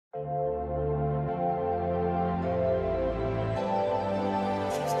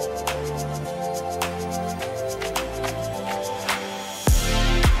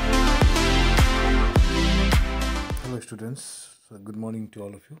Hello students, good morning to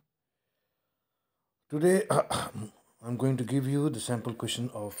all of you. Today I'm going to give you the sample question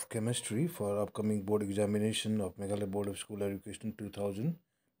of chemistry for upcoming board examination of Meghalaya Board of School Education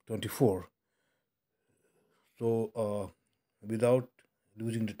 2024. So without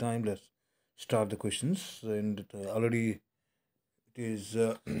losing the time, let's start the questions, and already it is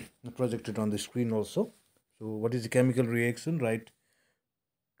projected on the screen also. So what is the chemical reaction? Write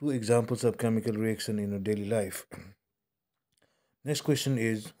two examples of chemical reaction in a daily life. Next question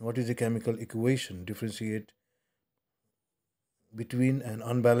is, what is a chemical equation? Differentiate between an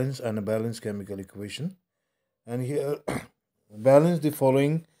unbalanced and a balanced chemical equation. And here, balance the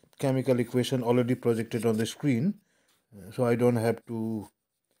following chemical equation already projected on the screen, so I don't have to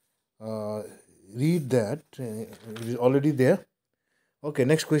read that. It is already there. Okay,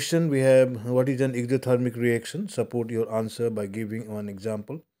 next question we have, what is an exothermic reaction? Support your answer by giving one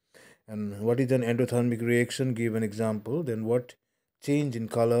example. And what is an endothermic reaction? Give an example. Then what change in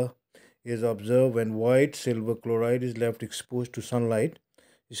color is observed when white silver chloride is left exposed to sunlight?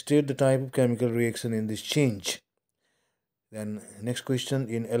 State the type of chemical reaction in this change. Then next question,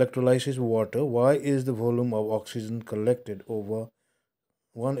 in electrolysis water, why is the volume of oxygen collected over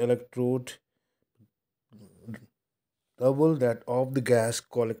one electrode double that of the gas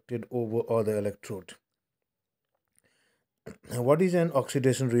collected over other electrode? What is an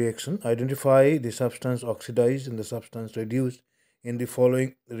oxidation reaction? Identify the substance oxidized and the substance reduced in the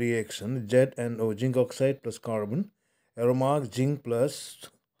following reaction: ZnO, zinc oxide plus carbon, aromark, zinc plus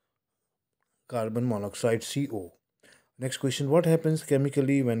carbon monoxide, CO. Next question, what happens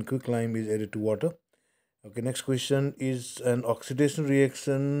chemically when quicklime is added to water? Okay, next question, is an oxidation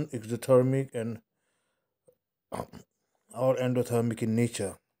reaction exothermic and or endothermic in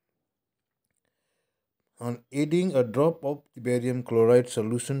nature? On adding a drop of barium chloride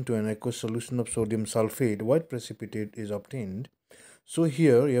solution to an aqueous solution of sodium sulfate, what precipitate is obtained? So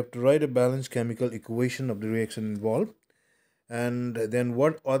here you have to write a balanced chemical equation of the reaction involved, and then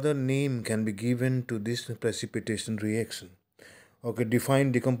what other name can be given to this precipitation reaction? Okay,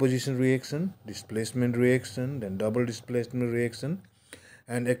 define decomposition reaction, displacement reaction, then double displacement reaction,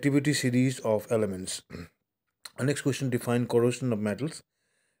 and activity series of elements. Next question, define corrosion of metals,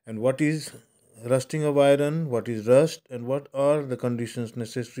 and what is rusting of iron, what is rust, and what are the conditions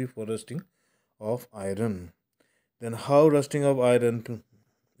necessary for rusting of iron. Then how rusting of iron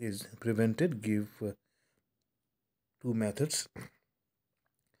is prevented? Give two methods.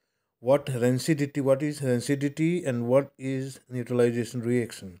 What is rancidity and what is neutralization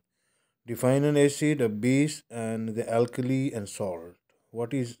reaction? Define an acid, a base, and the alkali and salt.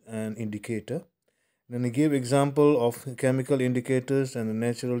 What is an indicator? Then give example of chemical indicators and the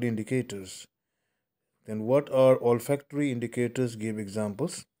natural indicators. Then what are olfactory indicators? Give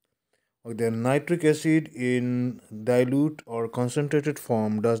examples. Then nitric acid in dilute or concentrated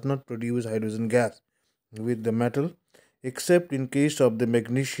form does not produce hydrogen gas with the metal except in case of the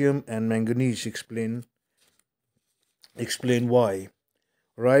magnesium and manganese. Explain why.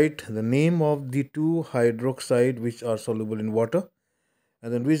 Write the name of the two hydroxide which are soluble in water,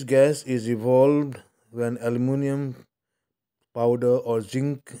 and then which gas is evolved when aluminum powder or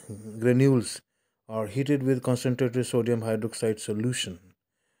zinc granules are heated with concentrated sodium hydroxide solution.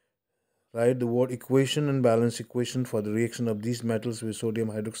 Write the word equation and balance equation for the reaction of these metals with sodium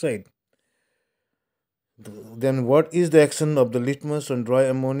hydroxide. Then what is the action of the litmus on dry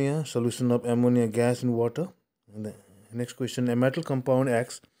ammonia, solution of ammonia gas in water? And the next question, a metal compound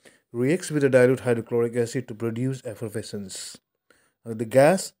reacts with a dilute hydrochloric acid to produce effervescence. The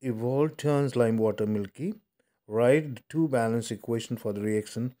gas evolved turns lime water milky. Write the two balance equation for the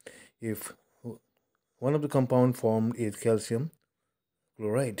reaction if one of the compound formed is calcium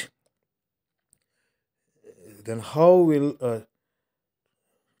chloride. Then how will a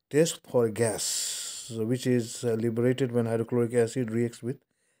test for a gas which is liberated when hydrochloric acid reacts with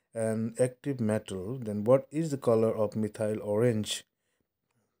an active metal? Then what is the color of methyl orange?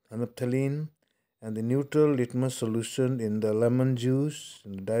 Naphthalene, and the neutral litmus solution in the lemon juice,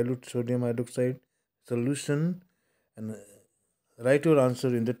 and dilute sodium hydroxide solution, and write your answer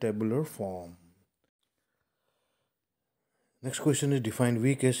in the tabular form. Next question is, define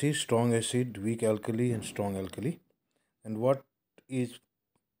weak acid, weak alkali, and strong alkali. And what is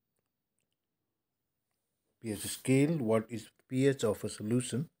pH scale? What is pH of a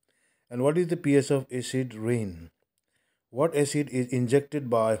solution? And what is the pH of acid rain? What acid is injected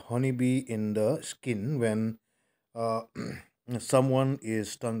by honeybee in the skin when someone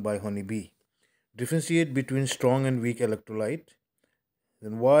is stung by honeybee? Differentiate between strong and weak electrolyte.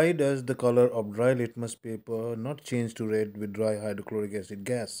 Then why does the color of dry litmus paper not change to red with dry hydrochloric acid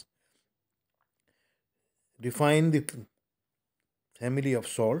gas? Define the family of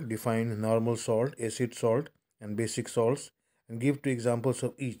salt, define normal salt, acid salt, and basic salts, and give two examples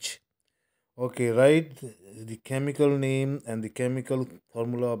of each. Okay, write the chemical name and the chemical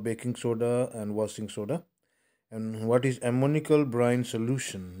formula of baking soda and washing soda. And what is ammonical brine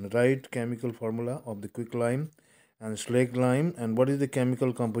solution? Write chemical formula of the quicklime and slaked lime. And what is the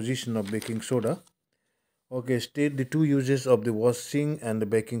chemical composition of baking soda? Okay, state the two uses of the washing and the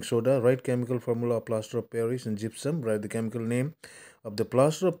baking soda. Write chemical formula of plaster of Paris and gypsum. Write the chemical name of the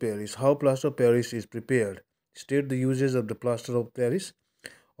plaster of Paris. How plaster of Paris is prepared. State the uses of the plaster of Paris.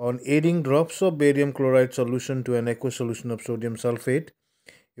 On adding drops of barium chloride solution to an aqueous solution of sodium sulfate,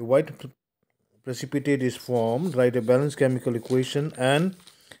 a white precipitate is formed. Write a balanced chemical equation and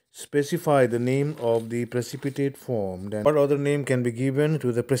specify the name of the precipitate formed. And what other name can be given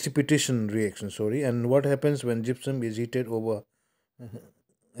to the precipitation reaction? And what happens when gypsum is heated over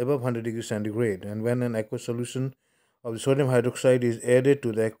above 100 degrees centigrade, and when an aqueous solution of the sodium hydroxide is added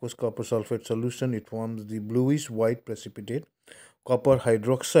to the aqueous copper sulfate solution, it forms the bluish white precipitate copper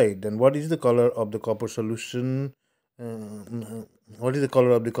hydroxide. And what is the color of the copper solution? What is the color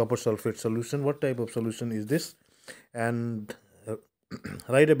of the copper sulfate solution? What type of solution is this? And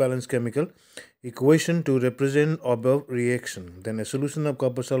write a balanced chemical equation to represent above reaction. Then a solution of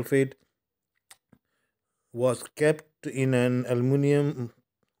copper sulfate was kept in an aluminum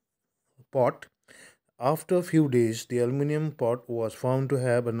pot. After a few days, the aluminum pot was found to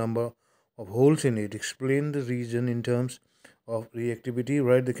have a number of holes in it. Explain the reason in terms of reactivity.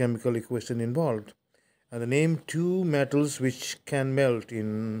 Write the chemical equation involved. And name two metals which can melt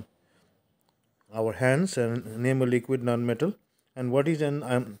in our hands, and name a liquid non-metal. And what is an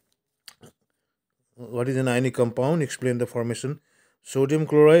ionic compound? Explain the formation. Sodium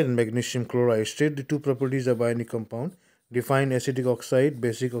chloride and magnesium chloride. State the two properties of ionic compound. Define acidic oxide,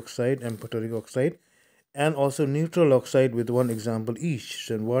 basic oxide, amphoteric oxide, and also neutral oxide with one example each.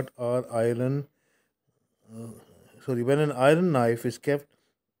 And what are iron? When an iron knife is kept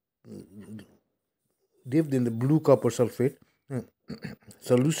dipped in the blue copper sulfate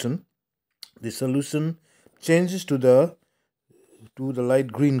solution, the solution changes to the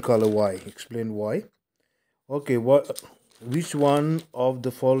light green color. Why? Explain why. Okay, which one of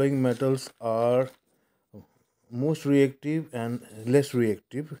the following metals are most reactive and less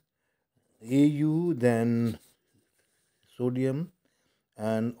reactive? Au, then sodium,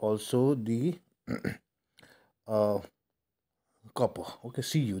 and also the copper. Okay,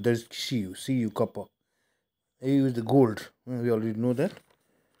 Cu, there is Cu copper. Au is the gold. We already know that.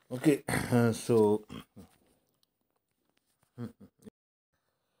 Okay, so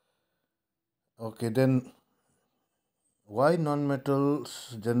okay, then why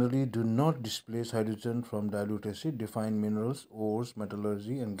nonmetals generally do not displace hydrogen from dilute acid? Define minerals, ores,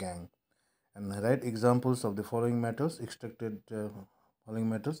 metallurgy, and gangue. And write examples of the following metals extracted. Following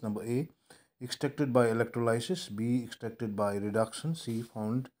metals: number A, extracted by electrolysis; B, extracted by reduction; C,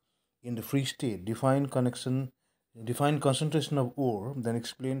 found in the free state. Define concentration of ore. Then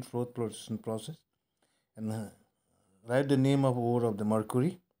explain flow process. And write the name of ore of the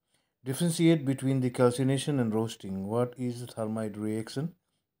mercury. Differentiate between the calcination and roasting. What is thermite reaction?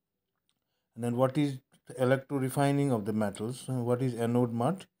 And then what is electrorefining of the metals? What is anode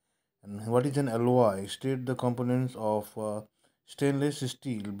mud? And what is an alloy? State the components of stainless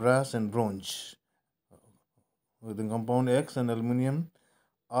steel, brass, and bronze. The compound X and aluminum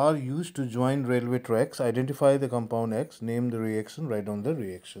are used to join railway tracks. Identify the compound X, name the reaction, write down the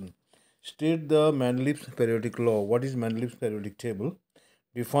reaction. State the Mendeleev's periodic law. What is Mendeleev's periodic table?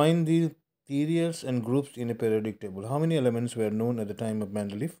 Define the periods and groups in a periodic table. How many elements were known at the time of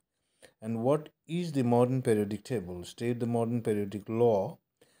Mendeleev? And what is the modern periodic table? State the modern periodic law.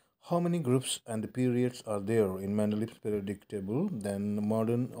 How many groups and the periods are there in Mendeleev's periodic table? Then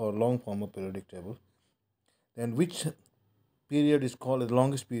modern or long form of periodic table. Then which period is called the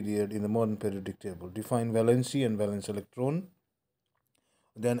longest period in the modern periodic table? Define valency and valence electron.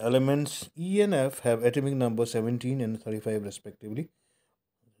 Then elements E and F have atomic number 17 and 35 respectively.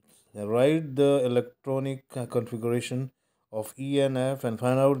 Write the electronic configuration of E and F and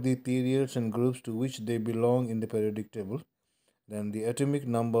find out the periods and groups to which they belong in the periodic table. Then the atomic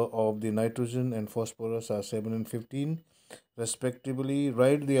number of the nitrogen and phosphorus are 7 and 15 respectively.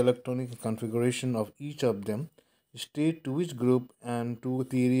 Write the electronic configuration of each of them. State to which group and to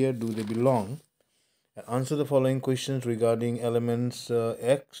period do they belong. Answer the following questions regarding elements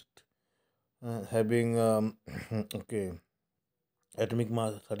X having okay, atomic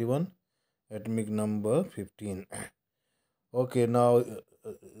mass 31, atomic number 15. Okay, now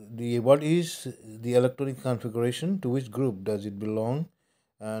the what is the electronic configuration? To which group does it belong,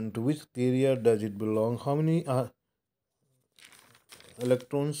 and to which area does it belong? How many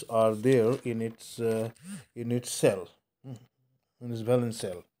electrons are there in its cell, in its valence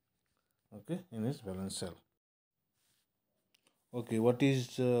cell? Okay, in its valence cell. Okay, what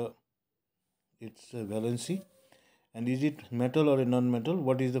is its valency, and is it metal or a non-metal?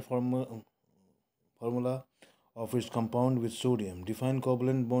 What is the formula of its compound with sodium? Define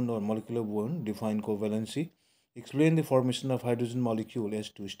covalent bond or molecular bond. Define covalency. Explain the formation of hydrogen molecule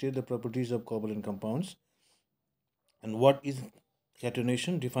S2. State the properties of covalent compounds. And what is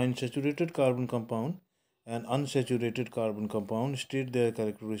catenation? Define saturated carbon compound and unsaturated carbon compound. State their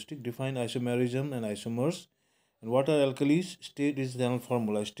characteristic. Define isomerism and isomers. And what are alkalis? State its general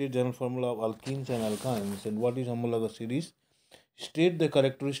formula. State general formula of alkenes and alkynes. And what is homologous series? State the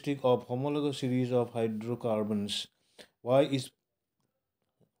characteristic of homologous series of hydrocarbons. Why is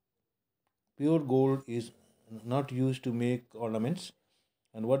pure gold is not used to make ornaments?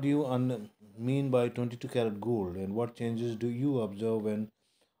 And what do you mean by 22 karat gold? And what changes do you observe when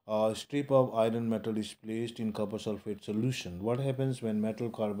a strip of iron metal is placed in copper sulfate solution? What happens when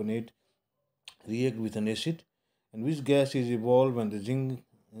metal carbonate react with an acid? And which gas is evolved when the zinc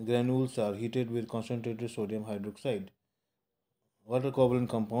granules are heated with concentrated sodium hydroxide? What are covalent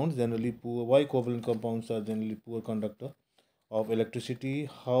compounds? Generally poor. Why covalent compounds are generally poor conductor of electricity?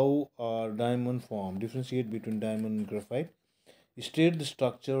 How are diamond formed? Differentiate between diamond and graphite. State the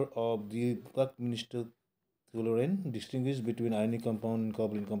structure of the Buckminster fullerene. Distinguish between ionic compound and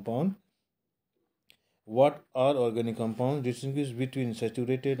covalent compound. What are organic compounds? Distinguish between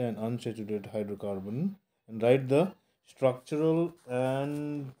saturated and unsaturated hydrocarbon. And write the structural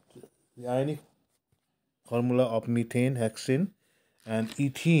and the ionic formula of methane, hexane, and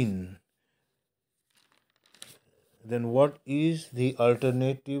ethene. Then what is the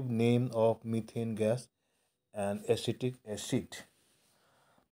alternative name of methane gas and acetic acid?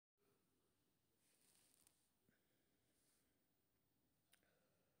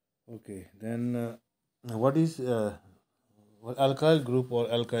 Okay, then what is alkyl group or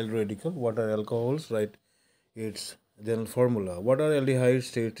alkyl radical? What are alcohols? Right, its general formula. What are aldehydes?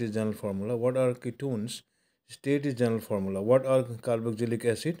 State is general formula. What are ketones? State is general formula. What are carboxylic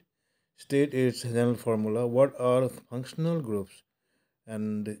acid? State its general formula. What are functional groups?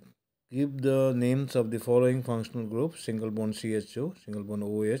 And give the names of the following functional groups: single bond CHO, single bond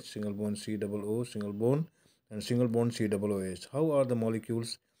OH, single bond COO, single bond, and single bond COOH. How are the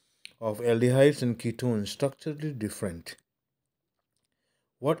molecules of aldehydes and ketones structurally different?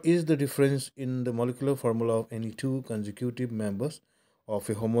 What is the difference in the molecular formula of any two consecutive members of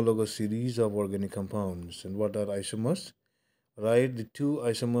a homologous series of organic compounds? And what are isomers? Write the two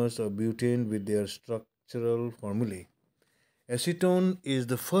isomers of butane with their structural formulae. Acetone is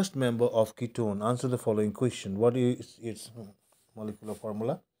the first member of ketone. Answer the following question. What is its molecular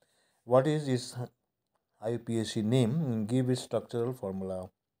formula? What is its IUPAC name? Give its structural formula.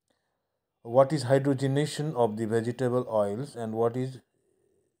 What is hydrogenation of the vegetable oils, and what is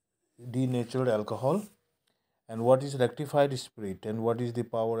denatured alcohol? And what is rectified spirit, and what is the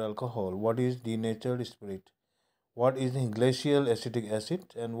power alcohol? What is denatured spirit? What is glacial acetic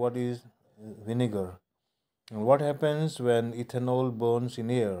acid, and what is vinegar? And what happens when ethanol burns in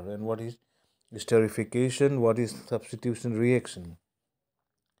air, and what is esterification? What is substitution reaction?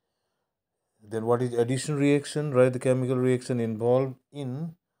 Then what is addition reaction? Write the chemical reaction involved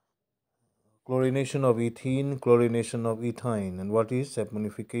in chlorination of ethene, chlorination of ethyne. And what is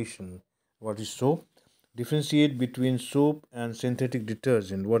saponification? What is soap? Differentiate between soap and synthetic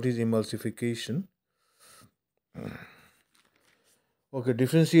detergent. What is emulsification? Okay,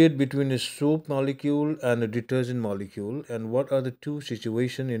 differentiate between a soap molecule and a detergent molecule. And what are the two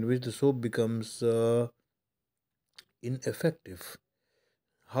situations in which the soap becomes ineffective?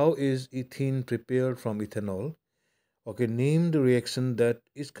 How is ethene prepared from ethanol? Okay, name the reaction that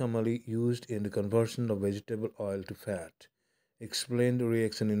is commonly used in the conversion of vegetable oil to fat. Explain the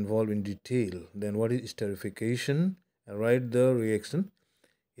reaction involved in detail. Then what is esterification? And write the reaction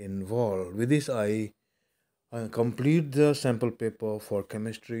involved. With this, I complete the sample paper for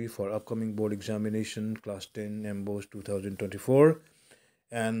chemistry for upcoming board examination, class 10 MBOSE 2024.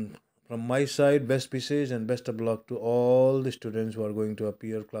 And from my side, best wishes and best of luck to all the students who are going to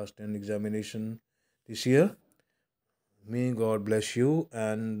appear class 10 examination this year. May God bless you,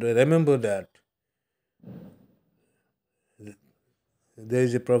 and remember that there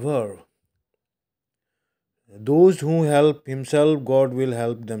is a proverb: those who help himself, God will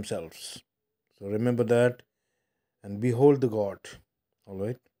help themselves. So remember that and behold the God. All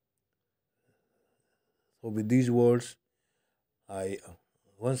right. So with these words, I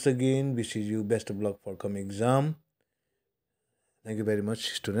Once again, wishes you best of luck for coming exam. Thank you very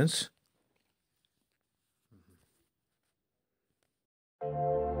much, students.